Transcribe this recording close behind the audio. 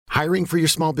Hiring for your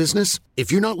small business?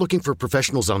 If you're not looking for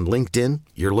professionals on LinkedIn,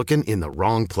 you're looking in the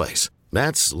wrong place.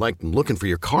 That's like looking for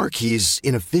your car keys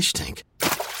in a fish tank.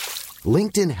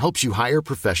 LinkedIn helps you hire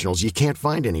professionals you can't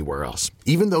find anywhere else,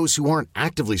 even those who aren't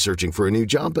actively searching for a new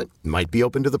job but might be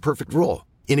open to the perfect role.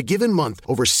 In a given month,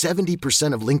 over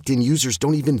 70% of LinkedIn users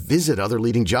don't even visit other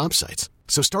leading job sites.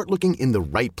 So start looking in the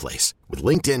right place. With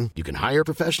LinkedIn, you can hire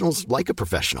professionals like a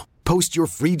professional. Post your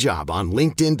free job on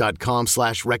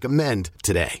linkedin.com/recommend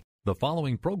today. The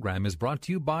following program is brought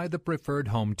to you by the Preferred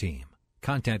Home Team.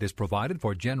 Content is provided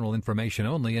for general information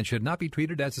only and should not be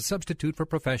treated as a substitute for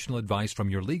professional advice from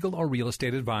your legal or real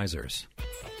estate advisors.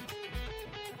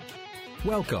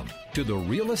 Welcome to the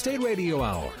Real Estate Radio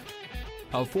Hour,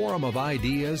 a forum of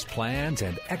ideas, plans,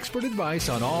 and expert advice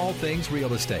on all things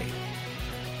real estate.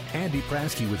 Andy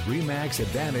Prasky with RE/MAX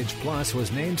Advantage Plus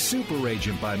was named Super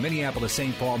Agent by Minneapolis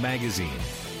St. Paul Magazine.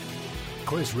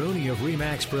 Chris Rooney of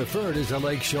RE/MAX Preferred is a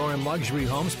lakeshore and luxury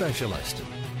home specialist.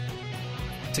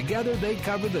 Together, they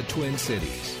cover the Twin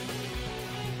Cities.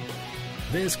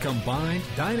 This combined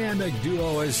dynamic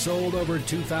duo has sold over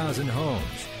 2,000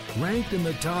 homes, ranked in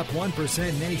the top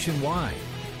 1% nationwide,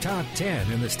 top 10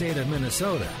 in the state of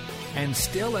Minnesota, and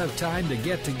still have time to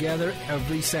get together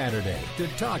every Saturday to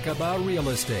talk about real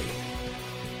estate.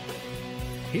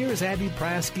 Here's Andy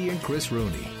Prasky and Chris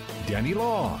Rooney, Denny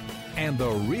Long, and the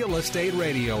Real Estate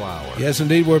Radio Hour. Yes,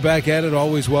 indeed, we're back at it,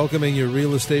 always welcoming your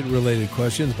real estate-related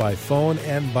questions by phone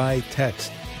and by text.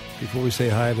 Before we say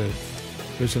hi to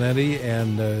Chris and Andy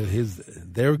and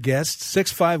their guests,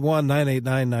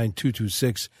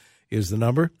 651-989-9226 is the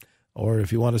number. Or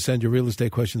if you want to send your real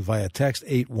estate questions via text,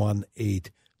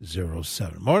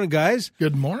 81807. Morning, guys.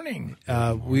 Good morning.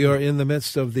 We are in the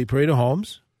midst of the Parade of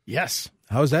Homes. Yes.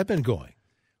 How's that been going?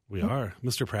 We are.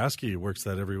 Mr. Prasky works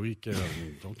that every week,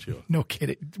 don't you? No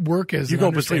kidding. Work is. You go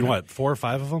between what, 4 or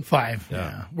 5 of them? 5.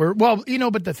 Yeah.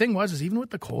 But the thing was, even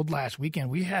with the cold last weekend,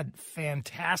 we had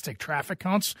fantastic traffic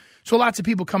counts. So lots of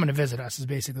people coming to visit us is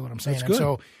basically what I'm saying. That's good.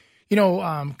 And so,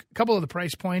 a couple of the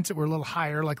price points that were a little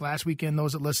higher, like last weekend,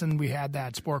 those that listened, we had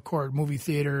that Sport Court movie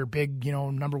theater, big,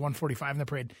 number 145 in the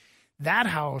parade. That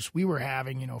house, we were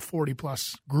having,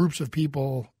 40-plus groups of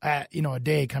people at, a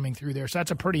day coming through there. So that's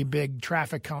a pretty big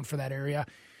traffic count for that area.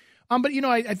 But,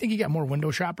 I think you got more window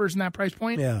shoppers in that price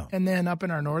point. Yeah. And then up in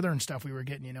our northern stuff, we were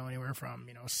getting, anywhere from,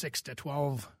 6 to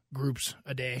 12 groups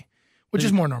a day, which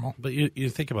is more normal. But you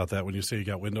think about that when you say you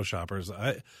got window shoppers.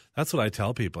 That's what I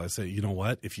tell people. I say, you know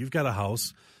what? If you've got a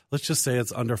house, let's just say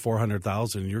it's under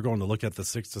 400,000, you're going to look at the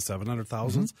 600,000 to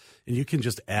 700,000, and you can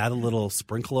just add a little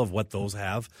sprinkle of what those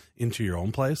have into your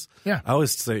own place. Yeah. I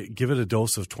always say, give it a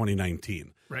dose of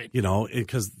 2019. Right.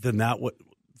 Because then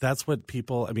that's what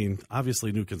people. I mean,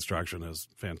 obviously, new construction is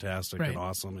fantastic and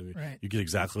awesome, and you get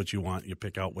exactly what you want. You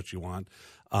pick out what you want,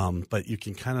 but you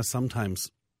can kind of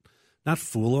sometimes not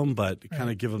fool them, but kind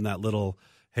of give them that little,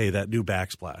 hey, that new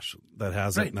backsplash that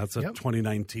has it, and that's a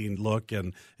 2019 look,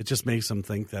 and it just makes them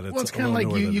think that it's Well, it's kind of like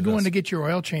you go in to get your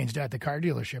oil changed at the car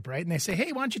dealership, right? And they say,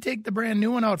 hey, why don't you take the brand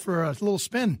new one out for a little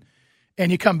spin?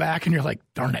 And you come back and you're like,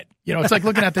 darn it. It's like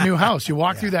looking at the new house. You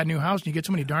walk through that new house and you get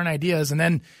so many darn ideas, and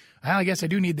then I guess I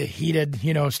do need the heated,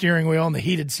 steering wheel and the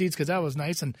heated seats because that was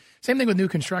nice. And same thing with new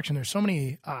construction. There's so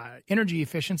many energy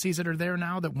efficiencies that are there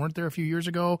now that weren't there a few years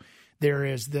ago. There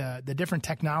is the different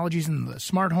technologies and the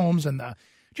smart homes and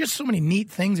just so many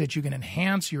neat things that you can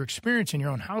enhance your experience in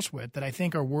your own house with that I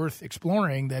think are worth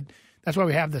exploring. That's why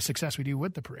we have the success we do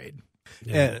with the parade.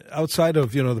 Yeah. Outside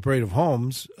of, the Parade of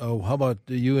Homes, how about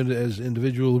you as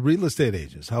individual real estate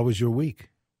agents? How was your week?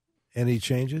 Any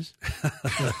changes?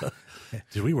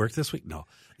 Did we work this week? No.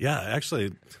 Yeah,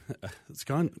 actually, it's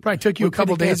gone. Probably took you a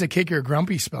couple days to kick your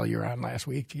grumpy spell you were on last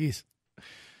week. Jeez.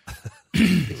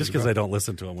 Just because I don't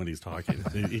listen to him when he's talking.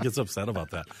 He gets upset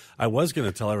about that. I was going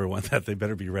to tell everyone that they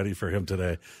better be ready for him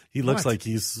today. He looks like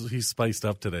he's spiced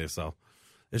up today, so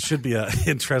it should be an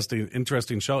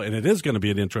interesting show, and it is going to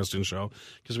be an interesting show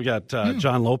because we got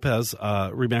Jon Lopez,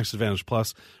 RE/MAX Advantage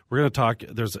Plus. We're going to talk.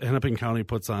 There's Hennepin County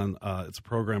puts on it's a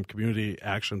program, Community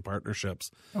Action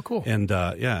Partnerships. Oh, cool. And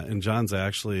and John's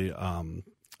actually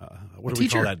what do we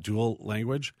call that? Dual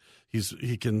language.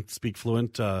 He can speak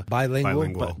fluent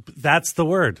bilingual. That's the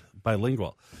word,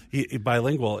 bilingual.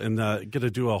 Bilingual, and going to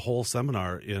do a whole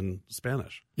seminar in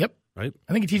Spanish. Yep. Right.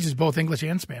 I think he teaches both English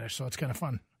and Spanish, so it's kind of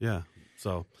fun. Yeah.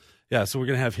 So we're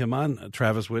going to have him on,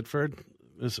 Travis Whitford,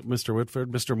 Mr.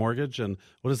 Whitford, Mr. Mortgage, and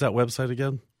what is that website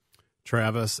again?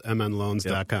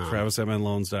 TravisMNLoans.com.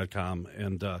 TravisMNLoans.com,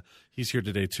 and he's here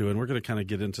today too, and we're going to kind of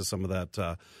get into some of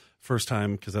that first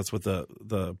time, because that's what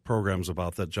the program's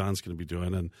about that John's going to be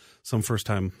doing, and some first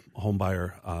time home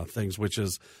buyer things, which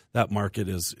is that market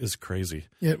is crazy.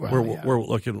 We're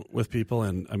looking with people,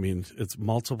 and I mean it's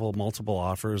multiple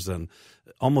offers, and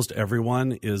almost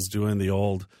everyone is doing the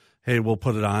old, hey, we'll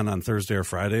put it on Thursday or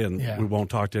Friday, and we won't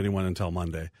talk to anyone until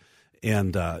Monday,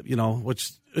 and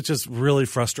which it's just really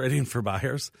frustrating for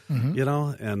buyers,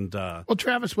 and well,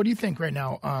 Travis, what do you think right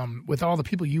now with all the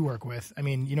people you work with? I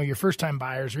mean, your first-time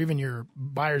buyers or even your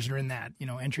buyers that are in that,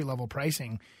 entry-level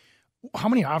pricing, how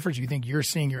many offers do you think you're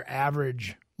seeing your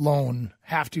average loan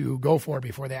have to go for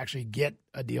before they actually get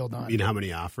a deal done? You mean how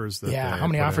many offers? How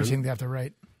many offers do you think they have to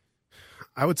write?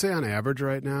 I would say on average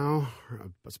right now,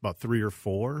 it's about 3 or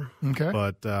 4. Okay.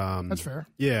 But that's fair.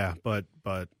 Yeah, but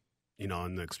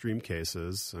in the extreme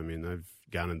cases, I mean, I've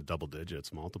gone into double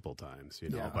digits multiple times,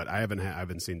 but I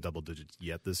haven't seen double digits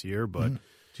yet this year. But do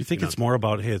you think it's more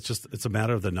about, hey, it's a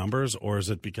matter of the numbers, or is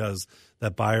it because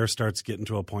that buyer starts getting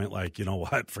to a point like, you know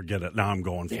what, forget it, now I'm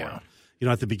going for it.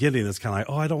 At the beginning, it's kind of like,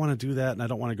 oh, I don't want to do that, and I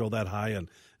don't want to go that high, and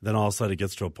then all of a sudden it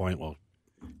gets to a point, well,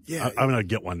 I'm going to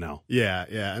get one now. Yeah,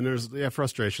 and there's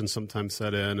frustration sometimes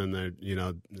set in, and I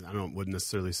wouldn't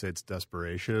necessarily say it's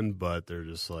desperation, but they're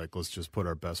just like, let's just put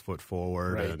our best foot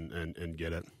forward and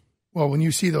get it. Well, when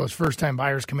you see those first-time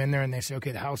buyers come in there and they say,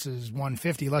 okay, the house is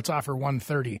 $150, let's offer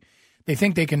 $130. They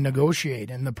think they can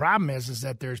negotiate, and the problem is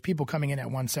that there's people coming in at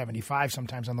 $175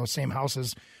 sometimes on those same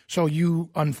houses. So you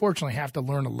unfortunately have to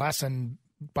learn a lesson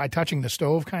by touching the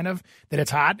stove, kind of, that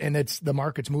it's hot and the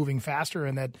market's moving faster,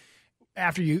 and that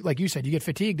after you, like you said, you get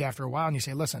fatigued after a while, and you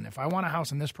say, listen, if I want a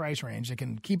house in this price range that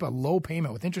can keep a low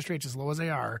payment with interest rates as low as they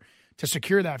are, to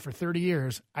secure that for 30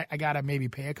 years, I got to maybe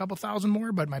pay a couple $1,000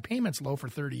 more, but my payment's low for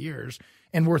 30 years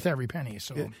and worth every penny.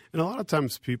 So, and a lot of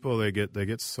times people, they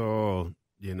get so,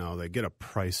 they get a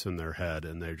price in their head,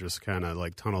 and they're just kind of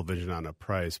like tunnel vision on a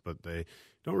price, but they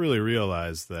don't really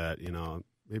realize that,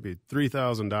 maybe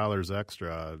 $3,000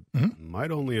 extra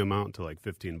might only amount to like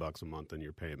 $15 a month in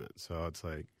your payment. So it's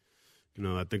like,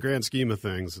 at the grand scheme of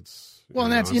things, it's... Well,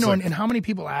 and that's, and how many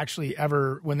people actually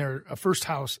ever, when they're a first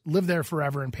house, live there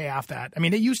forever and pay off that? I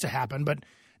mean, it used to happen, but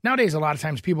nowadays a lot of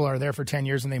times people are there for 10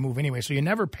 years and they move anyway, so you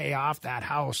never pay off that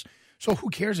house. So who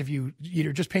cares if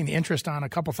you're just paying the interest on a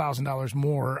couple $1,000s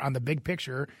more on the big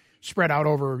picture, spread out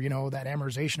over, that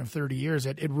amortization of 30 years.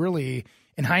 It really,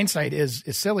 in hindsight, is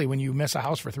silly when you miss a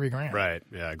house for $3,000. Right.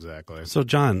 Yeah, exactly. So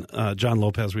Jon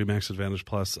Lopez, RE/MAX Advantage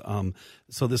Plus.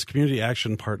 So this community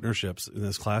action partnerships in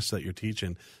this class that you're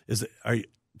teaching, do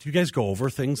you guys go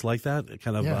over things like that?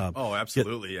 Kind of. Yeah. Oh,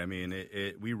 absolutely. I mean,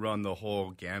 we run the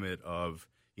whole gamut of,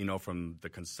 from the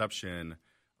conception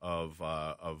of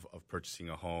purchasing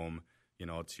a home,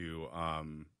 to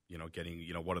getting,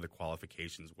 what are the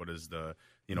qualifications? What is the,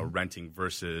 renting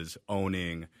versus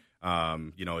owning?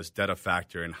 Is debt a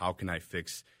factor, and how can I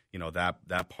fix,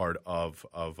 that part of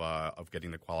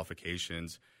getting the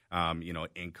qualifications,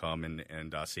 income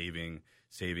and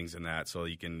savings in that, so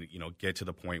you can, get to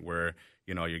the point where,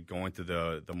 you're going through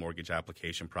the mortgage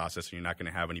application process, and you're not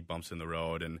going to have any bumps in the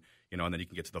road, and, and then you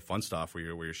can get to the fun stuff where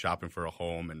you're shopping for a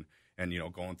home and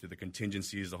going through the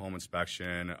contingencies, the home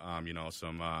inspection,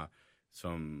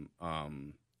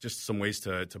 just some ways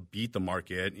to beat the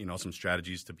market, some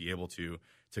strategies to be able to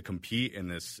compete in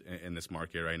this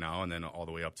market right now, and then all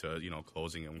the way up to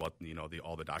closing and what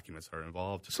all the documents are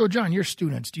involved. So Jon, your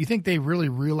students, do you think they really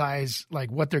realize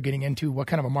like what they're getting into, what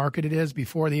kind of a market it is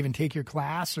before they even take your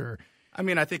class? Or I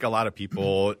mean, I think a lot of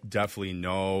people definitely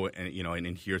know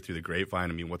and hear through the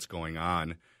grapevine, what's going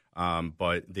on.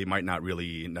 But they might not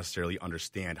really necessarily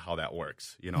understand how that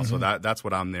works, So that's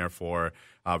what I'm there for,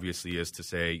 obviously, is to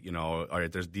say, all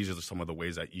right, these are some of the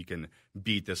ways that you can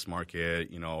beat this market.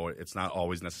 It's not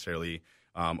always necessarily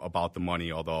about the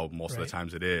money, although most of the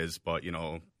times it is. But,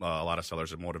 a lot of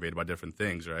sellers are motivated by different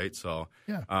things, right? So,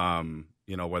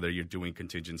 whether you're doing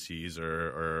contingencies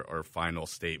or final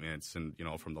statements and,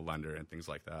 from the lender and things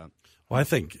like that. Well, I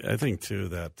think too,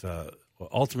 that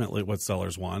ultimately what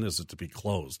sellers want is it to be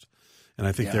closed. And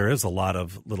I think there is a lot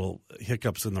of little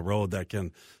hiccups in the road that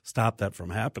can stop that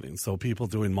from happening. So people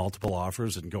doing multiple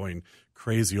offers and going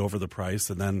crazy over the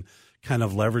price, and then kind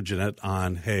of leveraging it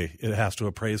on, hey, it has to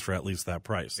appraise for at least that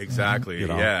price. Exactly.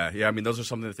 Yeah. I mean, those are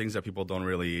some of the things that people don't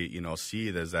really, see.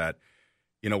 Is that,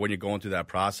 when you're going through that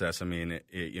process, I mean,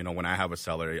 when I have a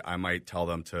seller, I might tell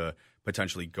them to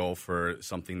potentially go for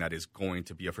something that is going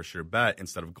to be a for sure bet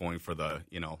instead of going for the,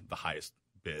 the highest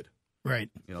bid.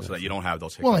 Right. So that you don't have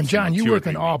those hiccups. Well, and Jon, you work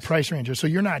in all price ranges, so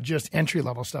you're not just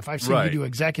entry-level stuff. I've seen you do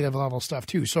executive-level stuff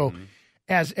too. So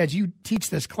as you teach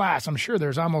this class, I'm sure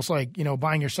there's almost like,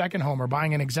 buying your second home or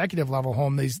buying an executive level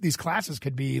home. These classes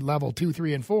could be level 2,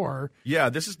 3, and 4. Yeah,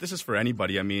 this is for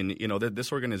anybody. I mean,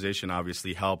 this organization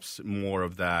obviously helps more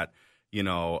of that,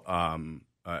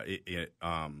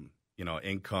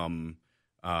 income,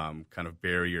 kind of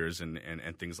barriers and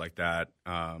things like that,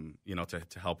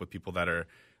 to help with people that are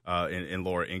in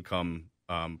lower income,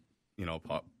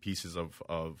 pieces of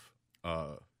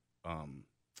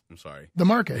I'm sorry. The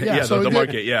market, yeah. So the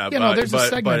market, yeah. There's a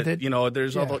segment that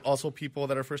there's also people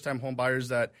that are first-time home buyers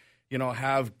that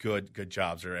have good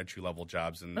jobs or entry-level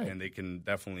jobs, and they can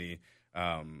definitely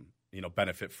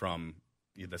benefit from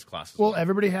this class. Well,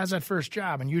 everybody has that first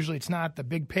job, and usually it's not the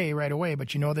big pay right away, but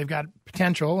they've got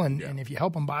potential, and if you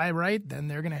help them buy right, then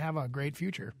they're going to have a great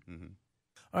future. Mm-hmm.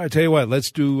 All right, tell you what,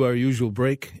 let's do our usual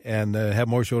break and have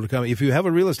more show to come. If you have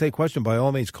a real estate question, by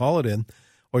all means, call it in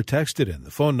or text it in.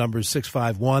 The phone number is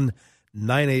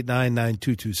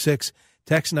 651-989-9226.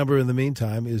 Text number in the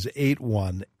meantime is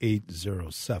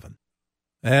 81807.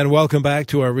 And welcome back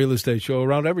to our real estate show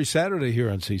around every Saturday here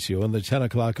on CCO in the 10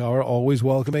 o'clock hour, always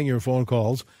welcoming your phone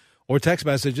calls or text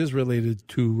messages related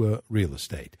to real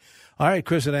estate. All right,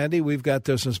 Chris and Andy, we've got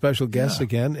some special guests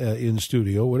again in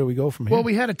studio. Where do we go from here? Well,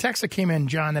 we had a text that came in,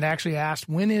 John, that actually asked,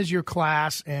 when is your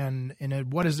class and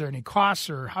what is there any costs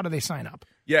or how do they sign up?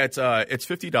 Yeah, it's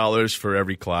 $50 for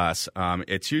every class.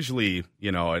 It's usually,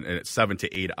 it's 7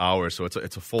 to 8 hours, so it's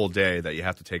a full day that you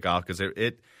have to take off because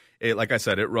it like I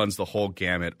said, it runs the whole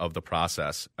gamut of the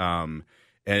process. And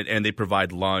they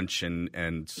provide lunch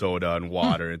and soda and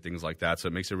water and things like that, so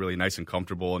it makes it really nice and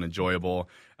comfortable and enjoyable.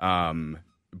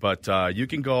 But you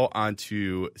can go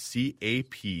onto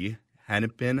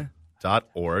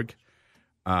caphennepin.org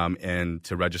and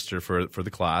to register for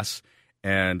the class.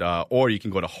 And or you can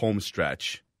go to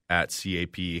Homestretch at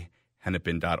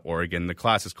caphennepin.org, and the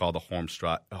class is called the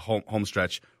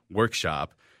Homestretch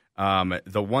Workshop.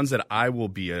 The ones that I will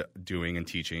be doing and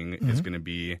teaching is going to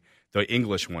be the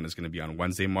English one is going to be on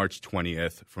Wednesday, March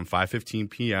 20th from 5:15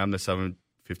 p.m. to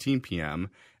 7:15 p.m.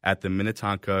 at the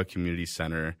Minnetonka Community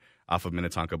Center off of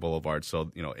Minnetonka Boulevard.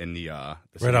 So in the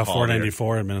right off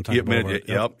 494 in Minnetonka Boulevard.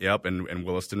 Yep, and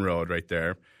Williston Road right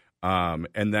there.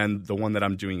 And then the one that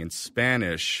I'm doing in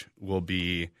Spanish will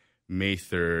be May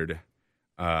 3rd,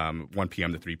 1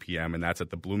 p.m. to 3 p.m., and that's at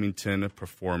the Bloomington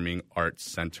Performing Arts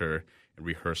Center and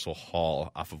Rehearsal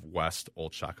Hall off of West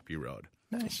Old Shakopee Road.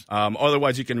 Nice.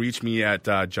 Otherwise, you can reach me at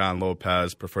Jon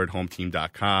Lopez,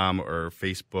 preferredhometeam.com or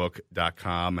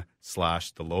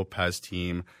facebook.com/The Lopez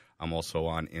Team. I'm also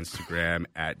on Instagram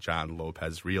at Jon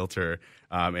Lopez Realtor,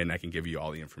 and I can give you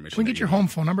all the information. Can we get your home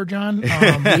phone number, John?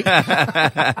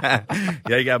 Yeah,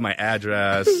 you got my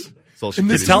address.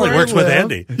 This telling works with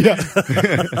Andy. Yeah.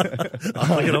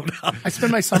 I'll look it up now. I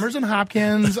spend my summers in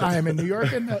Hopkins. I am in New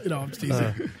York, and I'm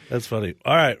teasing. That's funny.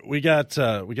 All right, we got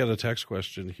a text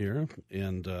question here,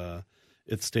 and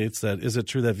it states that, is it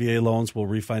true that VA loans will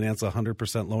refinance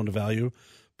 100% loan to value,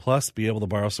 plus be able to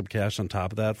borrow some cash on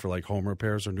top of that for like home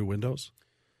repairs or new windows?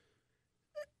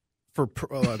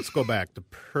 Let's go back to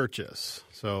purchase.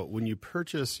 So when you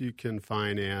purchase, you can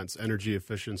finance energy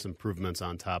efficiency improvements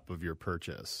on top of your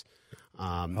purchase.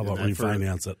 How about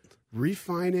refinance it?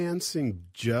 Refinancing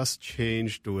just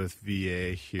changed with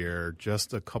VA here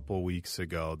just a couple weeks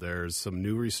ago. There's some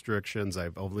new restrictions.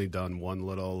 I've only done one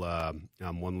little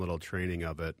training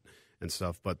of it and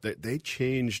stuff, but they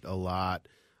changed a lot.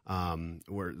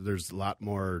 Where there's a lot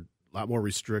more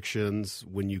restrictions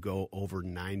when you go over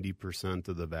 90%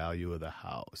 of the value of the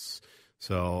house.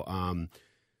 So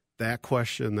that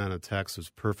question, then a text,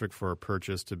 was perfect for a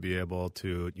purchase to be able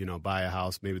to, buy a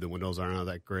house. Maybe the windows aren't all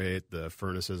that great, the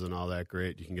furnace isn't all that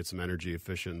great. You can get some energy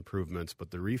efficient improvements,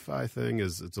 but the refi thing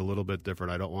it's a little bit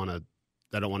different. I don't want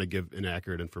to give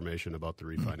inaccurate information about the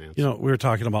refinance. We were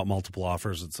talking about multiple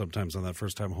offers and sometimes on that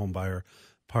first time home buyer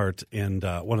part, and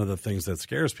one of the things that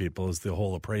scares people is the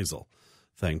whole appraisal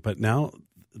thing. But now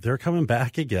they're coming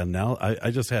back again. Now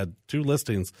I just had 2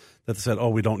 listings that said, "Oh,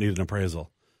 we don't need an appraisal,"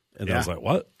 and I was like,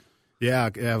 "What?" Yeah.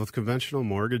 With conventional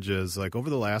mortgages, like over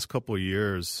the last couple of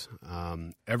years,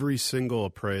 every single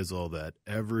appraisal that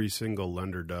every single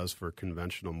lender does for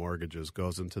conventional mortgages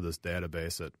goes into this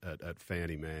database at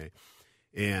Fannie Mae.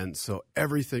 And so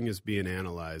everything is being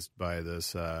analyzed by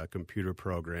this computer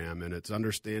program, and it's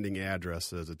understanding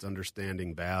addresses, it's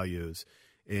understanding values.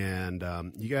 And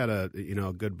you got a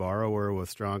good borrower with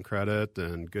strong credit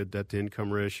and good debt to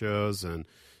income ratios, and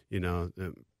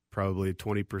probably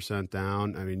 20%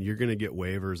 down. I mean, you're going to get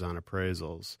waivers on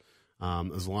appraisals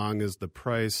as long as the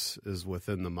price is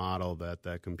within the model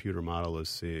that computer model is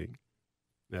seeing.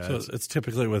 So it's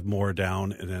typically with more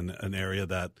down in an area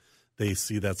that they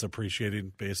see that's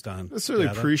appreciating based on Not necessarily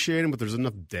data? appreciating, but there's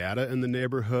enough data in the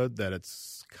neighborhood that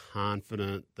it's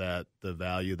confident that the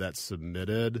value that's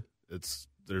submitted,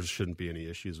 there shouldn't be any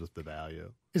issues with the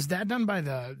value. Is that done by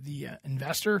the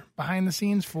investor behind the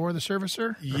scenes for the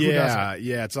servicer? Or who does it?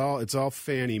 Yeah. It's all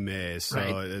Fannie Mae, so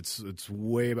Right. it's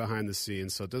way behind the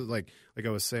scenes. So it does, like I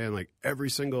was saying, like every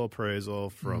single appraisal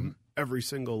from every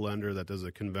single lender that does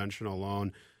a conventional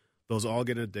loan, those all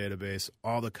get in a database.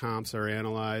 All the comps are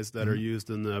analyzed that are used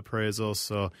in the appraisal.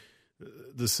 So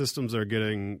the systems are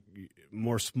getting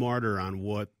more smarter on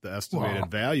what the estimated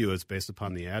value is based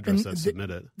upon the address that's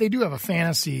submitted. They do have a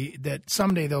fantasy that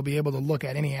someday they'll be able to look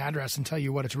at any address and tell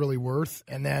you what it's really worth.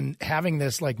 And then having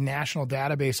this like national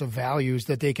database of values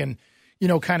that they can,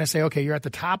 kind of say, okay, you're at the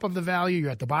top of the value, you're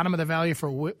at the bottom of the value for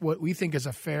what we think is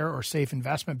a fair or safe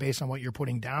investment based on what you're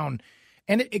putting down.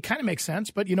 And it kind of makes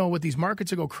sense. But, with these markets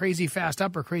that go crazy fast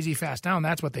up or crazy fast down,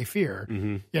 that's what they fear.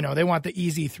 They want the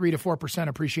easy 3 to 4%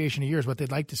 appreciation a year is what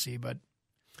they'd like to see. But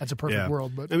that's a perfect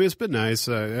world. But I mean, it's been nice.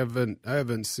 I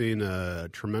haven't seen a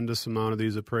tremendous amount of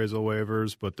these appraisal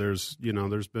waivers, but there's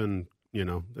been,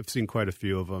 I've seen quite a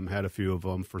few of them, had a few of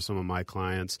them for some of my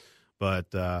clients.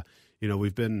 But,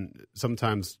 we've been,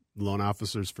 sometimes loan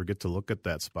officers forget to look at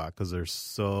that spot because they're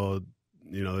so,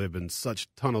 they've been such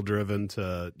tunnel driven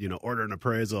to, order an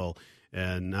appraisal.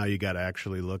 And now you got to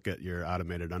actually look at your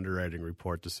automated underwriting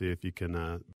report to see if you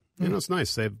can, it's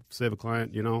nice. Save a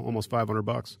client, almost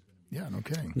 $500. yeah, no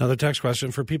kidding. Another text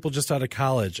question for people just out of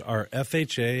college: are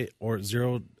FHA or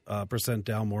 0%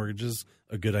 down mortgages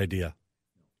a good idea?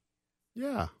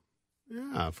 Yeah,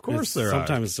 of course there are.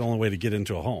 Sometimes it's the only way to get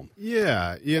into a home.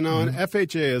 Yeah, and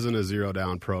FHA isn't a zero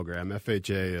down program.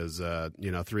 FHA is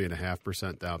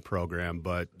 3.5% down program,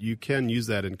 but you can use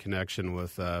that in connection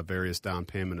with various down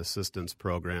payment assistance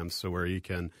programs, so where you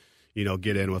can,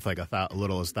 get in with like a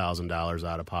little as $1,000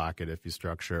 out of pocket if you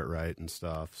structure it right and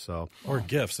stuff. So or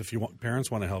gifts if you want.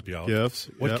 Parents want to help you out. Gifts.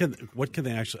 What can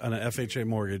they actually on an FHA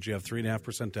mortgage? You have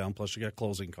 3.5% down plus you got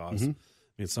closing costs. I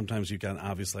mean, sometimes you can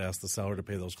obviously ask the seller to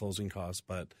pay those closing costs,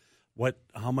 but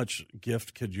how much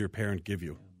gift could your parent give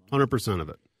you? 100% of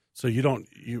it. So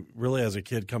you really as a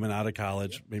kid coming out of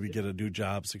college, maybe get a new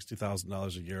job,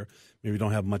 $60,000 a year. Maybe you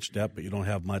don't have much debt, but you don't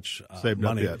have much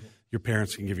money. Your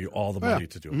parents can give you all the money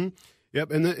to do it.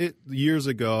 Yep. And years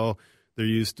ago, there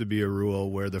used to be a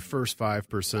rule where the first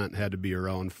 5% had to be your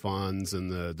own funds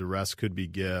and the rest could be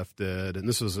gifted. And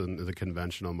this was in the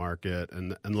conventional market,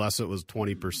 and unless it was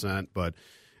 20%. But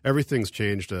everything's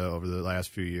changed over the last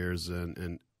few years.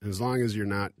 And as long as you're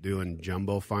not doing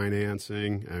jumbo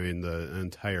financing, I mean, the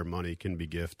entire money can be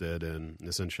gifted in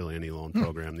essentially any loan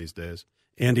program these days.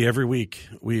 Andy, every week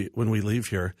when we leave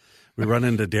here, we run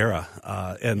into Dara,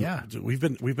 and we've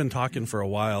been talking for a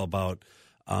while about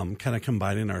kind of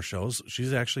combining our shows.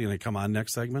 She's actually going to come on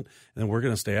next segment, and then we're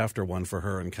going to stay after one for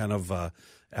her and kind of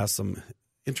ask some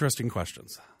interesting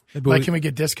questions. Like, can we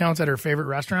get discounts at her favorite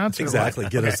restaurants? Exactly,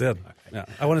 get us in. Yeah.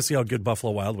 I want to see how good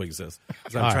Buffalo Wild Wings is.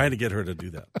 I'm trying to get her to do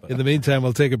that. But. In the meantime,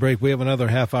 we'll take a break. We have another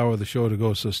half hour of the show to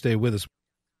go, so stay with us.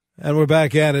 And we're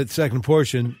back at it, second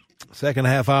portion. Second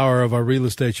half hour of our real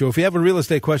estate show. If you have a real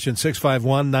estate question,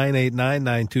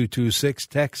 651-989-9226.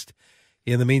 Text,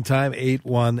 in the meantime,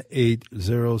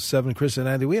 81807. Chris and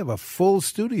Andy, we have a full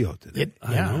studio today.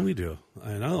 I know we do.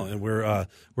 I know. And we're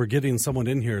getting someone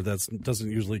in here that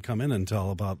doesn't usually come in until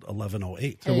about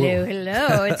 11:08.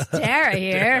 Hello. It's Tara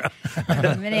here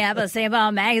from Minneapolis St.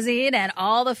 Paul Magazine and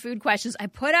all the food questions. I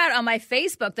put out on my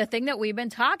Facebook the thing that we've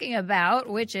been talking about,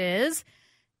 which is,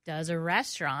 does a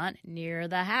restaurant near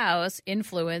the house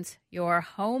influence your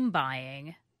home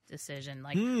buying decision?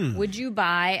 Like, would you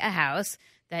buy a house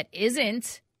that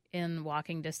isn't in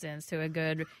walking distance to a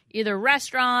good either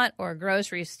restaurant or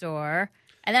grocery store?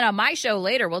 And then on my show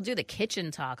later, we'll do the kitchen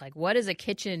talk. Like, what is a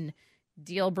kitchen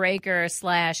deal breaker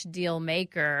 / deal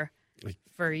maker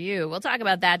for you? We'll talk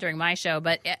about that during my show.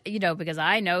 But, because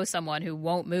I know someone who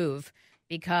won't move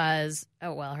because,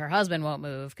 her husband won't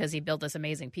move because he built this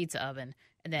amazing pizza oven.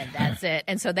 And then that's it.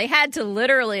 And so they had to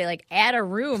literally add a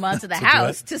room onto the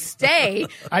house to stay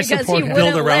because he wouldn't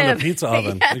build around live. a pizza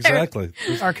oven. Exactly.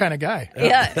 Our kind of guy.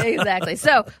 Yeah, exactly.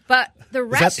 So, but the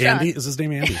restaurant. Is that Andy? Is his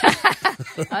name Andy?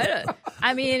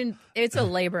 I mean, it's a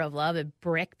labor of love. A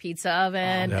brick pizza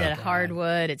oven,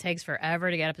 hardwood. It takes forever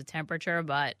to get up to temperature,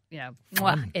 but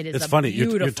it is. It's funny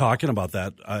you're talking about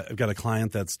that. I've got a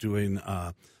client that's doing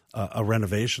a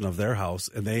renovation of their house,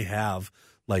 and they have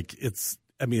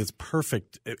it's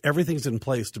perfect. Everything's in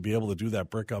place to be able to do that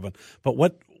brick oven. But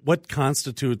what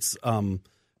constitutes?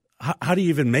 How do you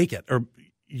even make it or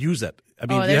use it? I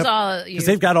mean, because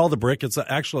they've got all the brick. It's an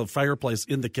actual fireplace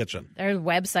in the kitchen. There's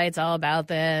websites all about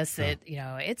this.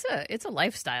 It's a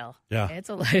lifestyle. Yeah, it's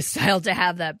a lifestyle to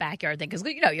have that backyard thing because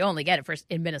you only get it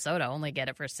in Minnesota. Only get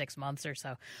it for 6 months or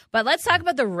so. But let's talk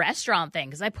about the restaurant thing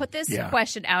because I put this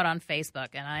question out on Facebook,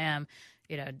 and I am.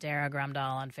 Dara Grumdahl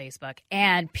on Facebook.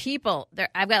 And people,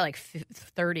 I've got like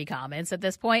 30 comments at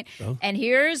this point. Oh. And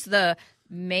here's the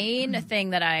main thing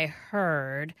that I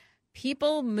heard.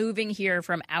 People moving here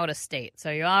from out of state.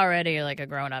 So you already are like a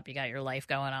grown-up. You got your life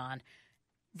going on.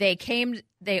 They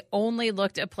only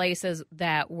looked at places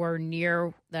that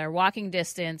were walking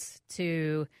distance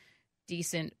to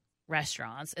decent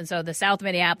restaurants. And so the South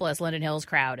Minneapolis Linden Hills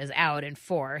crowd is out in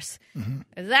force.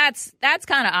 Mm-hmm. That's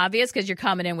kind of obvious because you're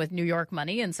coming in with New York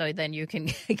money, and so then you can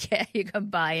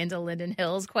buy into Linden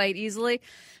Hills quite easily.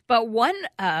 But one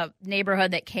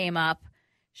neighborhood that came up,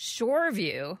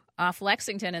 Shoreview off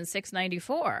Lexington and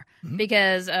 694,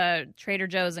 because Trader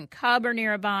Joe's and Cub are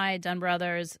nearby, Dunn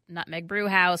Brothers, Nutmeg Brew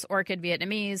House, Orchid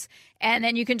Vietnamese, and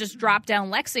then you can just drop down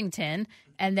Lexington,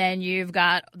 and then you've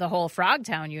got the whole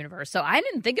Frogtown universe. So I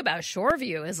didn't think about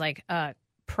Shoreview as like a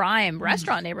prime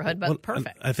restaurant neighborhood, but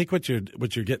perfect. I think what you're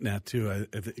getting at too,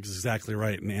 I think is exactly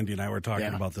right. And Andy and I were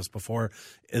talking about this before,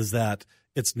 is that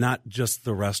it's not just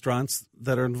the restaurants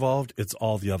that are involved; it's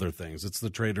all the other things. It's the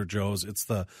Trader Joe's, it's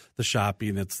the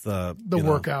shopping, it's the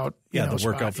workout, the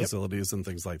workout facilities and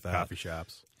things like that. Coffee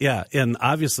shops, and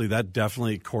obviously that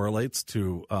definitely correlates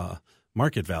to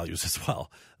market values as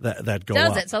well. That go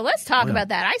does up. It? So let's talk about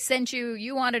that. I sent you.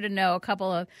 You wanted to know a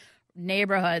couple of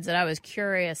neighborhoods that I was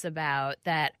curious about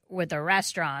that with the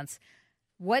restaurants.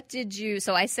 What did you?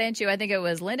 So I sent you. I think it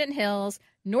was Linden Hills.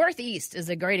 Northeast is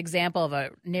a great example of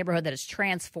a neighborhood that has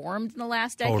transformed in the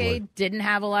last decade. Totally. Didn't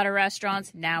have a lot of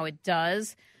restaurants. Now it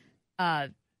does.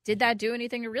 Did that do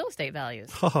anything to real estate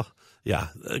values? Yeah,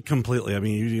 completely. I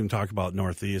mean, you even talk about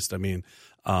Northeast. I mean,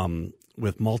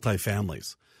 with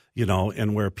multifamilies,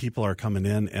 and where people are coming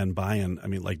in and buying, I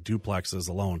mean, like duplexes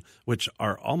alone, which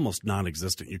are almost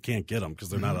non-existent. You can't get them because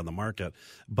they're not on the market.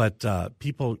 But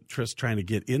people just trying to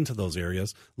get into those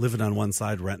areas, living on one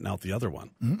side, renting out the other one.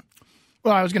 Mm-hmm.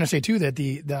 Well, I was going to say, too,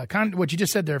 that what you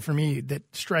just said there for me that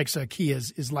strikes a key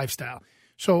is lifestyle.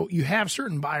 So you have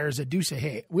certain buyers that do say,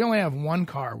 hey, we only have one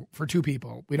car for two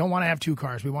people. We don't want to have two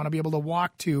cars. We want to be able to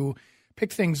walk to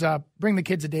pick things up, bring the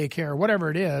kids to daycare, whatever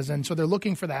it is. And so they're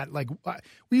looking for that. Like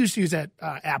we used to use that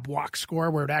app Walk Score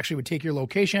where it actually would take your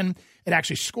location. It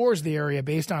actually scores the area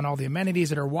based on all the amenities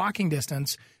that are walking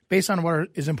distance based on what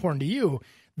is important to you.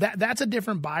 That's a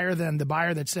different buyer than the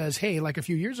buyer that says, hey, like a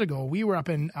few years ago, we were up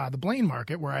in the Blaine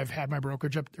market where I've had my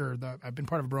brokerage I've been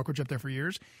part of a brokerage up there for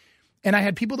years. And I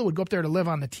had people that would go up there to live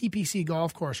on the TPC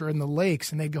golf course or in the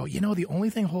lakes. And they'd go, the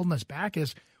only thing holding us back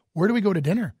is where do we go to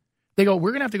dinner? They go, we're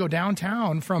going to have to go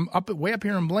downtown from way up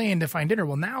here in Blaine to find dinner.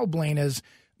 Well, now Blaine is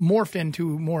morphed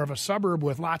into more of a suburb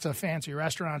with lots of fancy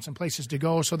restaurants and places to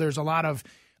go. So there's a lot of,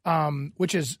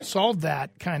 which has solved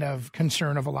that kind of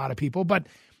concern of a lot of people. But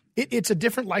it's a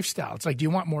different lifestyle. It's like, do you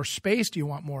want more space? Do you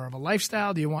want more of a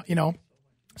lifestyle? Do you want,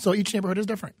 so each neighborhood is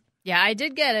different. Yeah, I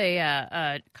did get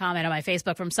a comment on my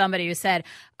Facebook from somebody who said,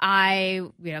 I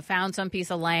found some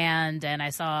piece of land and I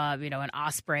saw, an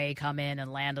osprey come in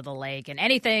and land on the lake and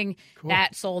anything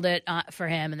that sold it for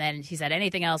him. And then he said,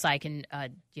 anything else I can,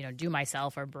 do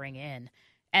myself or bring in.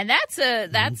 And that's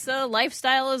a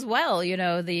lifestyle as well.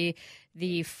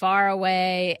 The far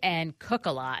away and cook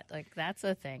a lot. Like that's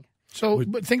a thing. So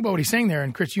but think about what he's saying there.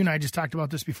 And Chris, you and I just talked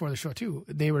about this before the show too.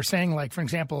 They were saying, like, for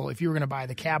example, if you were going to buy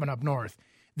the cabin up north,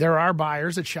 there are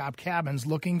buyers that shop cabins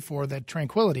looking for that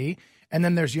tranquility. And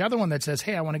then there's the other one that says,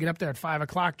 hey, I want to get up there at 5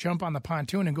 o'clock, jump on the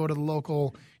pontoon and go to the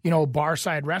local, bar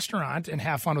side restaurant and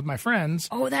have fun with my friends.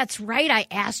 Oh, that's right. I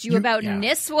asked you about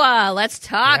Nisswa. Let's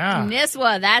talk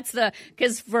Nisswa.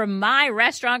 Because from my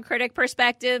restaurant critic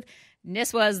perspective,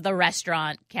 Nisswa is the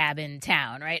restaurant cabin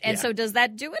town, right? And so does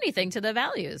that do anything to the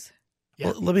values?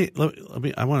 Yeah. Well, let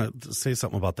me. I want to say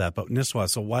something about that. But Nisswa.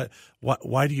 So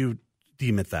why do you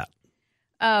deem it that?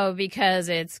 Oh, because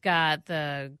it's got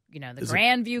the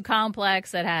Grandview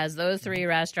complex that has those three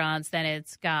restaurants. Then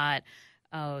it's got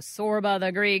Sorba,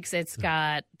 the Greeks. It's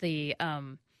got the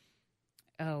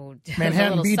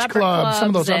Manhattan Beach Club. Some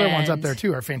of those other ones up there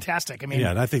too are fantastic. I mean,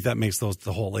 and I think that makes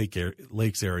the whole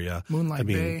lakes area, Moonlight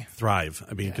Bay, thrive.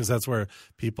 I mean, because that's where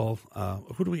people.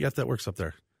 Who do we get that works up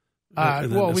there?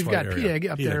 We've got Pedig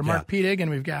up there, Mark Pedig,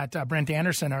 and we've got Brent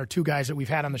Anderson, are two guys that we've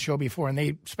had on the show before, and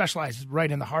they specialize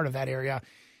right in the heart of that area.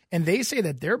 And they say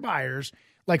that their buyers,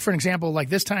 like for an example, like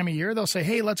this time of year, they'll say,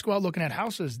 hey, let's go out looking at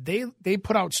houses. They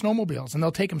put out snowmobiles, and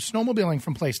they'll take them snowmobiling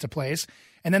from place to place.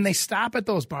 And then they stop at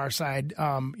those barside,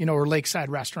 or lakeside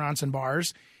restaurants and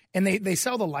bars, and they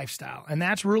sell the lifestyle. And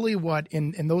that's really what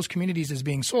in those communities is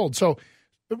being sold. So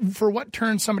for what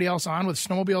turns somebody else on with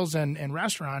snowmobiles and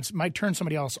restaurants might turn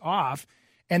somebody else off.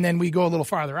 And then we go a little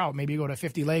farther out. Maybe you go to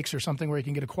 50 Lakes or something where you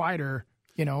can get a quieter,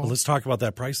 Well, let's talk about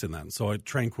that pricing then. So a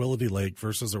Tranquility Lake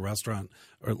versus a restaurant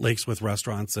or lakes with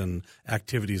restaurants and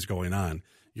activities going on,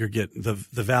 you're getting the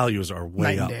values are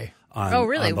way up. Oh,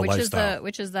 really? On the lifestyle.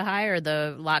 Which is the higher,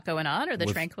 the lot going on or the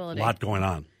with Tranquility? Lot going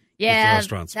on. Yeah,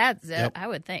 restaurants. That's it. Yep. I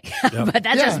would think, Yep. but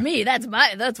that's just me. That's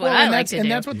what I like to do. And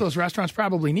that's what those restaurants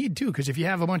probably need too. Because if you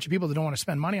have a bunch of people that don't want to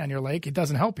spend money on your lake, it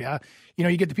doesn't help you.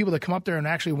 You get the people that come up there and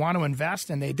actually want to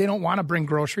invest, and they don't want to bring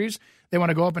groceries. They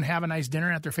want to go up and have a nice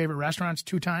dinner at their favorite restaurants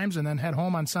 2 times, and then head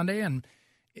home on Sunday. And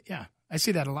yeah, I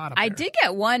see that a lot. I did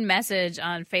get one message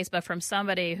on Facebook from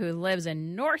somebody who lives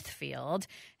in Northfield,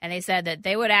 and they said that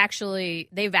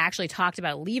they've actually talked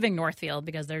about leaving Northfield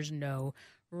because there's no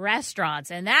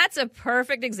restaurants. And that's a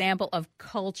perfect example of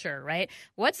culture, right?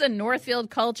 What's a Northfield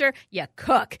culture? You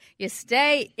cook, you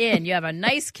stay in, you have a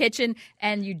nice kitchen,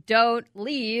 and you don't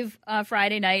leave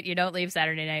Friday night, you don't leave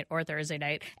Saturday night or Thursday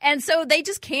night. And so they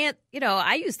just can't,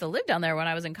 I used to live down there when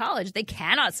I was in college. They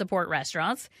cannot support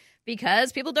restaurants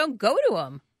because people don't go to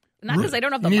them. Not because they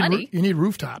don't have the money. You need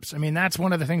rooftops. I mean, that's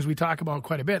one of the things we talk about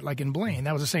quite a bit. Like in Blaine,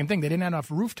 that was the same thing. They didn't have enough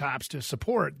rooftops to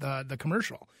support the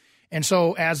commercial. And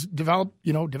so as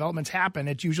developments happen,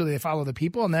 it's usually they follow the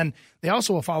people, and then they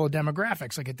also will follow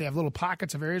demographics. Like if they have little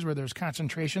pockets of areas where there's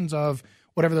concentrations of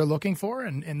whatever they're looking for,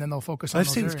 and then they'll focus on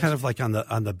those areas. I've seen kind of like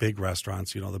on the big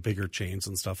restaurants, the bigger chains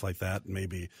and stuff like that, and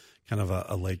maybe kind of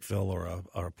a Lakeville or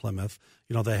a Plymouth.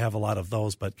 They have a lot of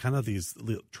those, but kind of these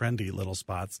trendy little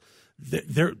spots.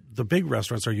 The big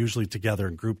restaurants are usually together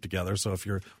and grouped together. So if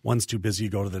one's too busy,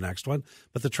 you go to the next one.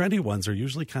 But the trendy ones are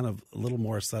usually kind of a little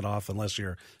more set off, unless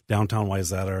you're downtown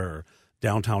Wayzata or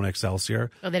downtown Excelsior.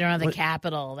 Oh, they don't have the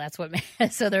capital. That's what.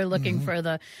 So they're looking for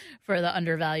the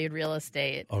undervalued real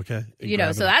estate. Okay,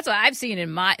 so that's what I've seen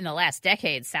in the last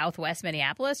decade. Southwest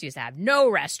Minneapolis used to have no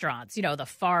restaurants. The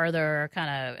farther kind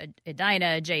of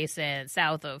Edina adjacent,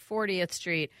 south of 40th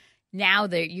Street. Now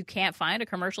you can't find a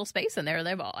commercial space in there.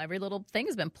 Every little thing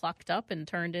has been plucked up and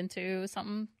turned into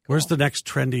something cool. Where's the next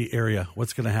trendy area?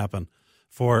 What's going to happen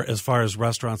as far as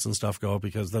restaurants and stuff go?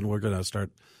 Because then we're going to start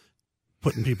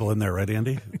putting people in there, right,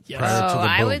 Andy? Yes.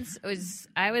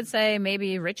 I would say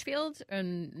maybe Richfield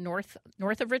and north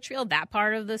of Richfield, that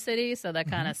part of the city. So that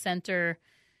kind of center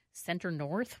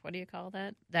north. What do you call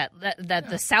that? That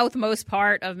the southmost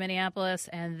part of Minneapolis,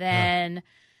 and then.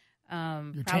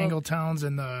 Your Tangle Towns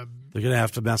and they're going to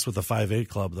have to mess with the 5-8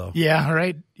 club, though. Yeah,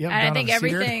 right. Yep, I think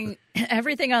everything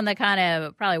on the kind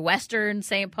of probably western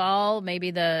St. Paul,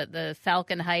 maybe the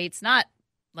Falcon Heights, not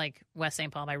like West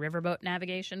St. Paul by riverboat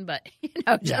navigation, but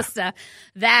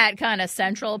that kind of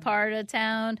central part of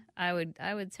town. I would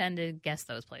tend to guess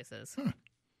those places. All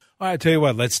right, I tell you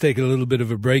what, let's take a little bit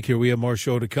of a break here. We have more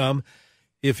show to come.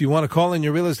 If you want to call in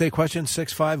your real estate question,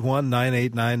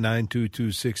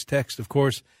 651-989-9226. Text, of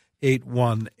course,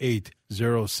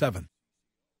 81807.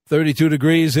 32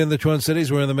 degrees in the Twin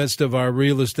Cities. We're in the midst of our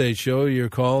real estate show. Your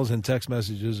calls and text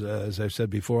messages, as I've said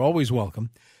before, always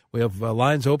welcome. We have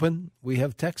lines open. We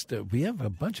have text. We have a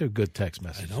bunch of good text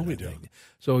messages. I know we do.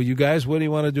 So you guys, what do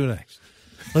you want to do next?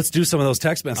 Let's do some of those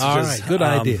text messages. All right, good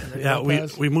idea. Yeah,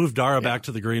 we moved Dara back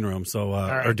to the green room, so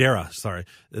or Dara, sorry,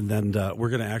 and then we're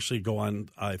going to actually go on.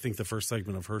 I think the first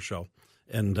segment of her show,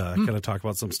 and kind of talk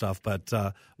about some stuff. But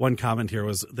one comment here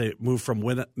was they moved from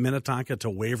Minnetonka to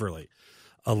Waverly,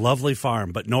 a lovely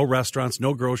farm, but no restaurants,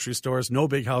 no grocery stores, no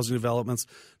big housing developments,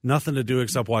 nothing to do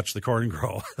except watch the corn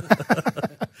grow.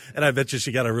 And I bet you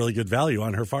she got a really good value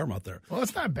on her farm out there. Well,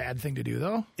 it's not a bad thing to do,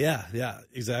 though. Yeah,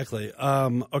 exactly.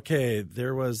 Okay,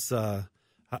 there was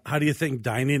how do you think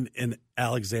dining in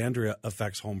Alexandria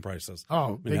affects home prices?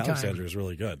 Oh, big time. Alexandria is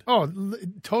really good. Oh,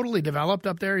 totally developed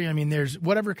up there. I mean, there's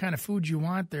whatever kind of food you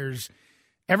want. There's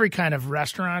every kind of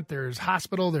restaurant. There's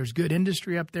hospital. There's good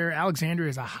industry up there. Alexandria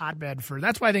is a hotbed for.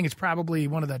 That's why I think it's probably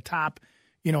one of the top,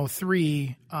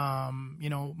 3,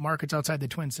 markets outside the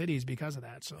Twin Cities because of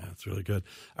that. So that's really good.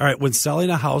 All right, when selling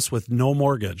a house with no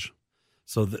mortgage,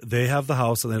 so they have the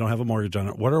house and they don't have a mortgage on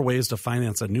it. What are ways to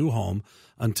finance a new home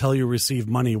until you receive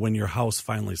money when your house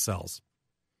finally sells?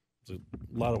 There's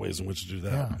a lot of ways in which to do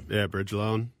that. Yeah, bridge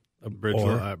loan,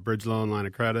 bridge loan, line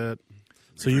of credit.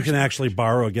 So you can actually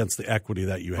borrow against the equity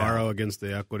that you have. Borrow against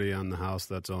the equity on the house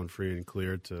that's owned free and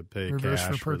clear to pay Reverse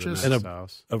cash for purchase. for the next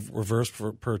house. A reverse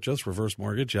for purchase, reverse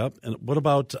mortgage, yep. And what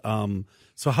about,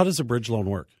 so how does a bridge loan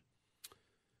work?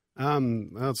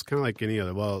 Well, it's kind of like any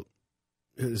other. Well,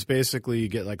 it's basically you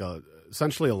get like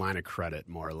essentially a line of credit,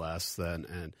 more or less,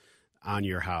 and on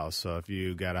your house. So if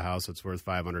you got a house that's worth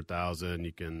 $500,000,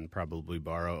 you can probably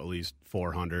borrow at least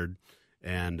 $400,000.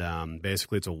 And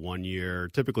basically, it's a 1 year.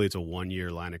 Typically, it's a 1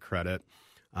 year line of credit.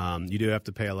 You do have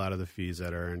to pay a lot of the fees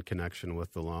that are in connection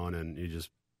with the loan, and you just,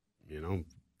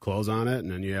 close on it,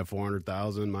 and then you have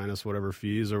 $400,000 minus whatever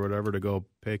fees or whatever to go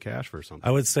pay cash for something.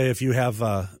 I would say if you have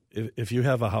if you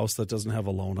have a house that doesn't have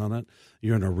a loan on it,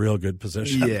 you're in a real good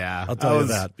position. Yeah, I'll tell you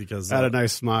that because I had a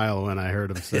nice smile when I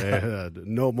heard him say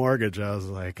no mortgage. I was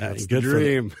like, that's good the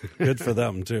dream. Good for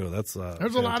them too. That's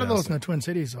there's a lot of those in the Twin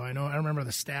Cities. So I remember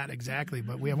the stat exactly,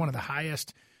 but we have one of the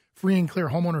highest free and clear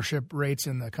homeownership rates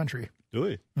in the country. Do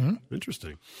we? Mm-hmm.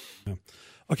 Interesting. Yeah.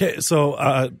 Okay,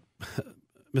 so.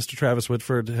 Mr. Travis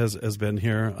Whitford has been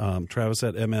here. Travis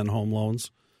at MN Home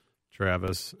Loans.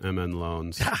 Travis,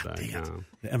 MNLoans.com.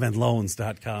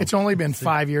 MNLoans.com. It's only been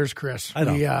 5 years, Chris. I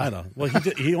know. Well,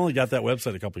 he only got that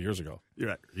website a couple of years ago. You're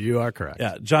right. You are correct.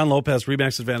 Yeah. Jon Lopez,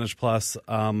 RE/MAX Advantage Plus.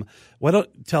 Why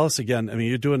don't tell us again? I mean,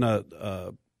 you're doing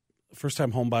a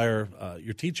first-time home buyer.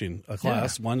 You're teaching a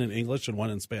class, one in English and one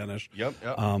in Spanish. Yep.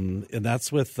 And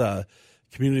that's with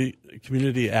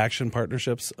Community Action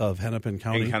Partnerships of Hennepin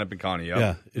County. In Hennepin County, yep.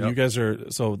 Yeah. And you guys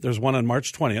so there's one on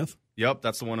March 20th. Yep,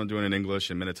 that's the one I'm doing in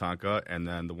English in Minnetonka, and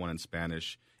then the one in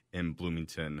Spanish in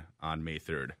Bloomington on May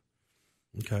 3rd.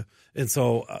 Okay. And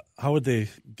so how would they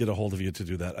get a hold of you to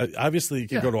do that? Obviously, you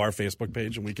can go to our Facebook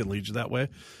page, and we can lead you that way.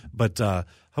 But how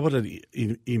about an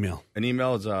email? An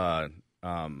email is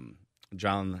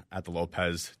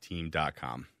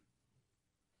john@thelopezteam.com.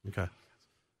 Okay.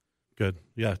 Good.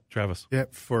 Yeah, Travis. Yeah,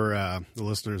 for the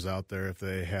listeners out there, if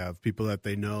they have people that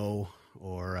they know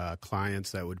or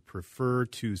clients that would prefer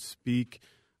to speak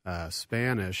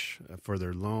Spanish for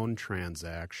their loan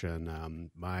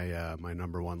transaction, my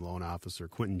number one loan officer,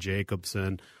 Quentin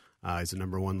Jacobson, he's the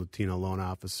number one Latino loan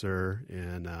officer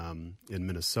in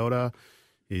Minnesota.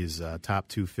 He's top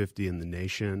 250 in the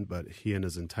nation, but he and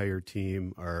his entire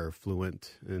team are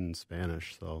fluent in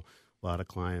Spanish, so a lot of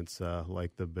clients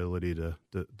like the ability to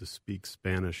speak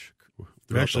Spanish.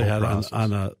 We actually had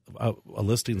on a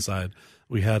listing side,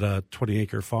 we had a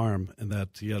 20-acre farm, and that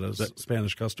he had a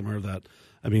Spanish customer that,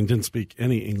 didn't speak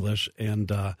any English, and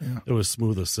it was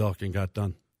smooth as silk and got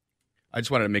done. I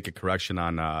just wanted to make a correction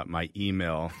on my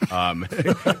email.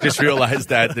 Just realized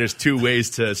that there's two ways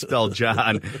to spell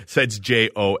John. So it's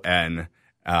JON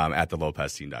at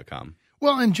thelopezteam.com.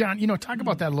 Well, and John, talk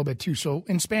about that a little bit too. So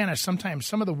in Spanish, sometimes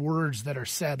some of the words that are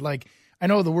said, like I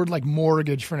know the word like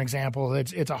mortgage, for an example,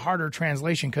 it's a harder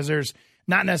translation because there's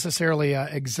not necessarily an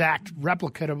exact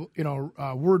replicable,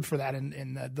 word for that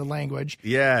in the language.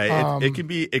 Yeah,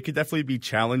 it could definitely be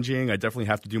challenging. I definitely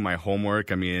have to do my homework.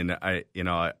 I'm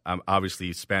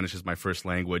obviously Spanish is my first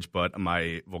language, but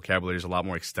my vocabulary is a lot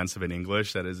more extensive in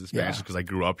English than it is in Spanish because I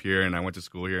grew up here and I went to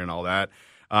school here and all that.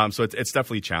 So it's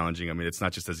definitely challenging. It's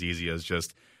not just as easy as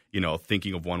just,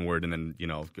 thinking of one word and then,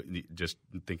 just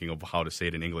thinking of how to say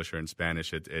it in English or in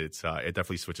Spanish. It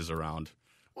definitely switches around.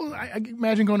 Well, I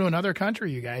imagine going to another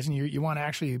country, you guys, and you want to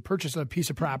actually purchase a piece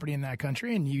of property in that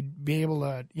country, and you'd be able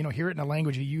to, hear it in a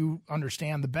language that you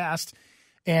understand the best.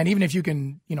 And even if you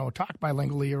can, talk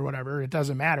bilingually or whatever, it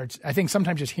doesn't matter. I think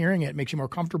sometimes just hearing it makes you more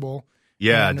comfortable.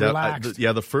 Yeah, relaxed.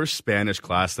 The first Spanish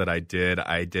class that I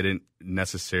didn't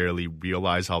necessarily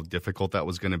realize how difficult that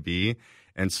was going to be.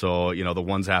 And so, the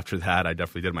ones after that, I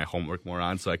definitely did my homework more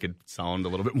on so I could sound a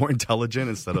little bit more intelligent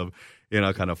instead of,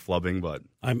 kind of flubbing. But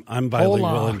I'm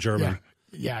bilingual in German.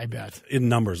 Yeah, I bet. In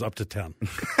numbers, up to 10.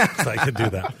 So I could do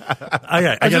that.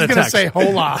 I was just going to say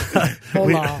hola.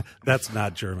 Hola. That's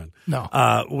not German.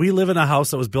 No. We live in a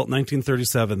house that was built in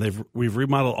 1937. We've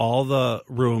remodeled all the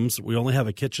rooms. We only have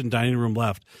a kitchen, dining room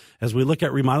left. As we look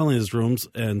at remodeling these rooms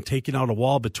and taking out a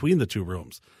wall between the two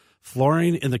rooms,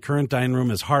 flooring in the current dining room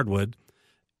is hardwood,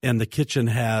 and the kitchen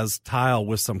has tile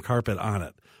with some carpet on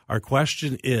it. Our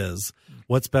question is,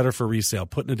 what's better for resale?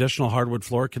 Putting additional hardwood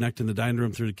floor connecting the dining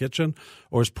room through the kitchen,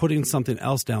 or is putting something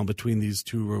else down between these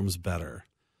two rooms better?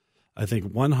 I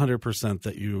think 100%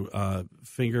 that you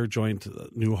finger joint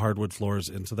new hardwood floors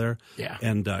into there. Yeah.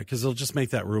 And because it'll just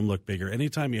make that room look bigger.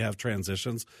 Anytime you have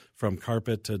transitions from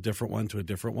carpet to a different one,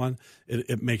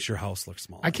 it makes your house look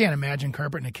smaller. I can't imagine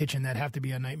carpet in a kitchen. That'd have to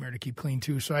be a nightmare to keep clean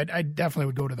too. So I definitely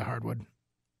would go to the hardwood.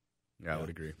 Yeah, I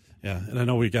would agree. Yeah, and I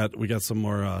know we got some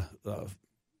more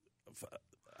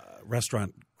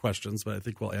restaurant questions, but I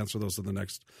think we'll answer those in the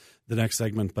next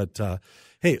segment. But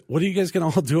hey, what are you guys going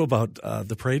to all do about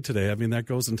the parade today? I mean, that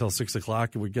goes until 6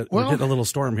 o'clock, and we're getting a little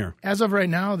storm here. As of right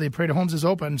now, the Parade of Homes is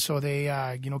open, so they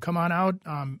come on out.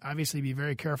 Obviously, be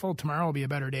very careful. Tomorrow will be a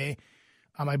better day,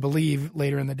 I believe,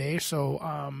 later in the day. So,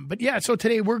 so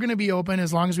today we're going to be open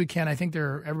as long as we can. I think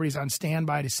everybody's on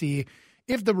standby to see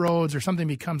if the roads or something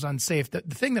becomes unsafe. The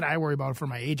thing that I worry about for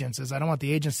my agents is I don't want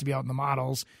the agents to be out in the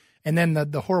models, and then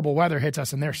the horrible weather hits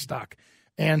us and they're stuck.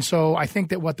 And so I think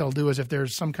that what they'll do is if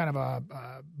there's some kind of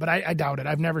but I doubt it.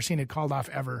 I've never seen it called off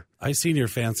ever. I seen your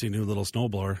fancy new little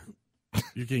snowblower.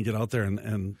 You can get out there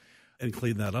and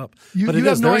clean that up. You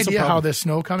have no idea how this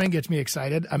snow coming gets me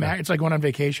excited. It's like going on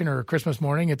vacation or Christmas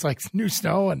morning. It's like new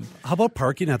snow. And how about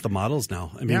parking at the models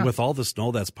now? I mean, with all the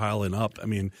snow that's piling up, I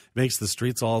mean, it makes the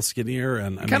streets all skinnier.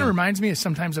 And it kind of reminds me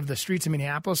sometimes of the streets in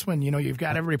Minneapolis when, you've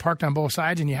got everybody parked on both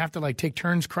sides and you have to like take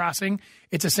turns crossing.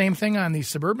 It's the same thing on these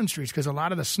suburban streets because a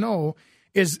lot of the snow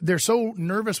they're so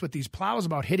nervous with these plows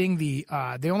about hitting they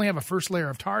only have a first layer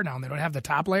of tar down. They don't have the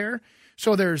top layer.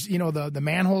 So there's, the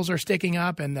manholes are sticking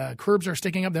up and the curbs are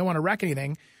sticking up. They don't want to wreck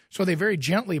anything. So they very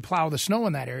gently plow the snow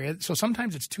in that area. So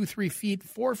sometimes it's 2, 3 feet,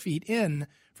 4 feet in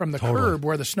from the curb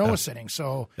where the snow is sitting.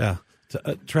 So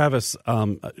Travis,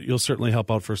 you'll certainly help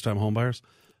out first-time homebuyers.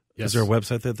 Yes. Is there a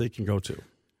website that they can go to?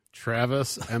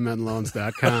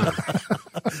 TravisMNLoans.com.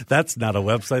 That's not a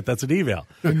website. That's an email.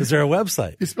 Is there a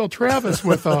website? You spell Travis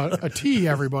with a T,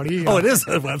 everybody. Oh, it is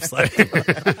a website.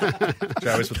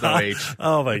 Travis with no H.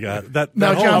 Oh, my God. That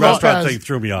now, whole Jon restaurant Lopez, thing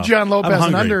threw me off. Jon Lopez,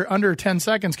 in under 10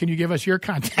 seconds, can you give us your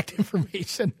contact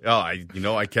information? Oh, I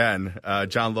can.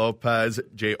 Jon Lopez,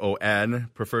 JON,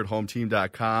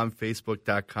 preferredhometeam.com,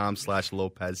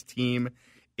 facebook.com/Lopez Team.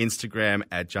 Instagram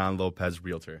at Jon Lopez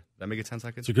Realtor. Did that make it 10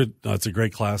 seconds? It's a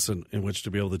great class in which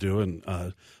to be able to do, and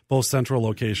both central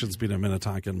locations being in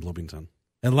Minnetonka and Bloomington.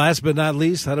 And last but not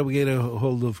least, how do we get a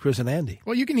hold of Chris and Andy?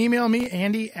 Well, you can email me,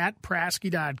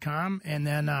 andy@prasky.com. And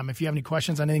then if you have any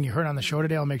questions on anything you heard on the show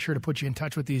today, I'll make sure to put you in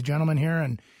touch with these gentlemen here.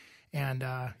 And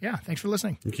thanks for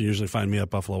listening. You can usually find me at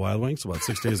Buffalo Wild Wings about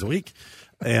 6 days a week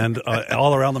and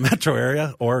all around the metro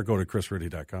area, or go to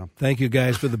chrisrudy.com. Thank you,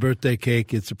 guys, for the birthday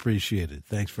cake. It's appreciated.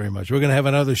 Thanks very much. We're going to have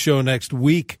another show next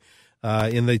week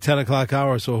in the 10 o'clock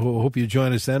hour, so hope you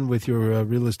join us then with your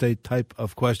real estate type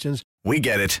of questions. We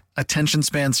get it. Attention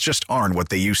spans just aren't what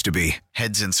they used to be.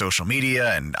 Heads in social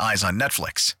media and eyes on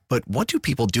Netflix. But what do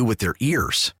people do with their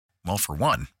ears? Well, for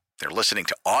one, they're listening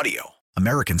to audio.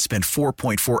 Americans spend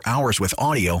 4.4 hours with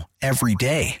audio every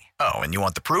day. Oh, and you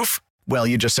want the proof? Well,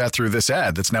 you just sat through this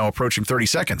ad that's now approaching 30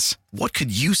 seconds. What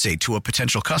could you say to a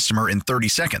potential customer in 30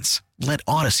 seconds? Let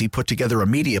Odyssey put together a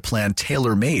media plan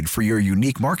tailor-made for your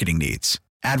unique marketing needs.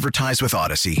 Advertise with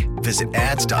Odyssey. Visit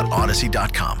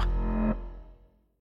ads.odyssey.com.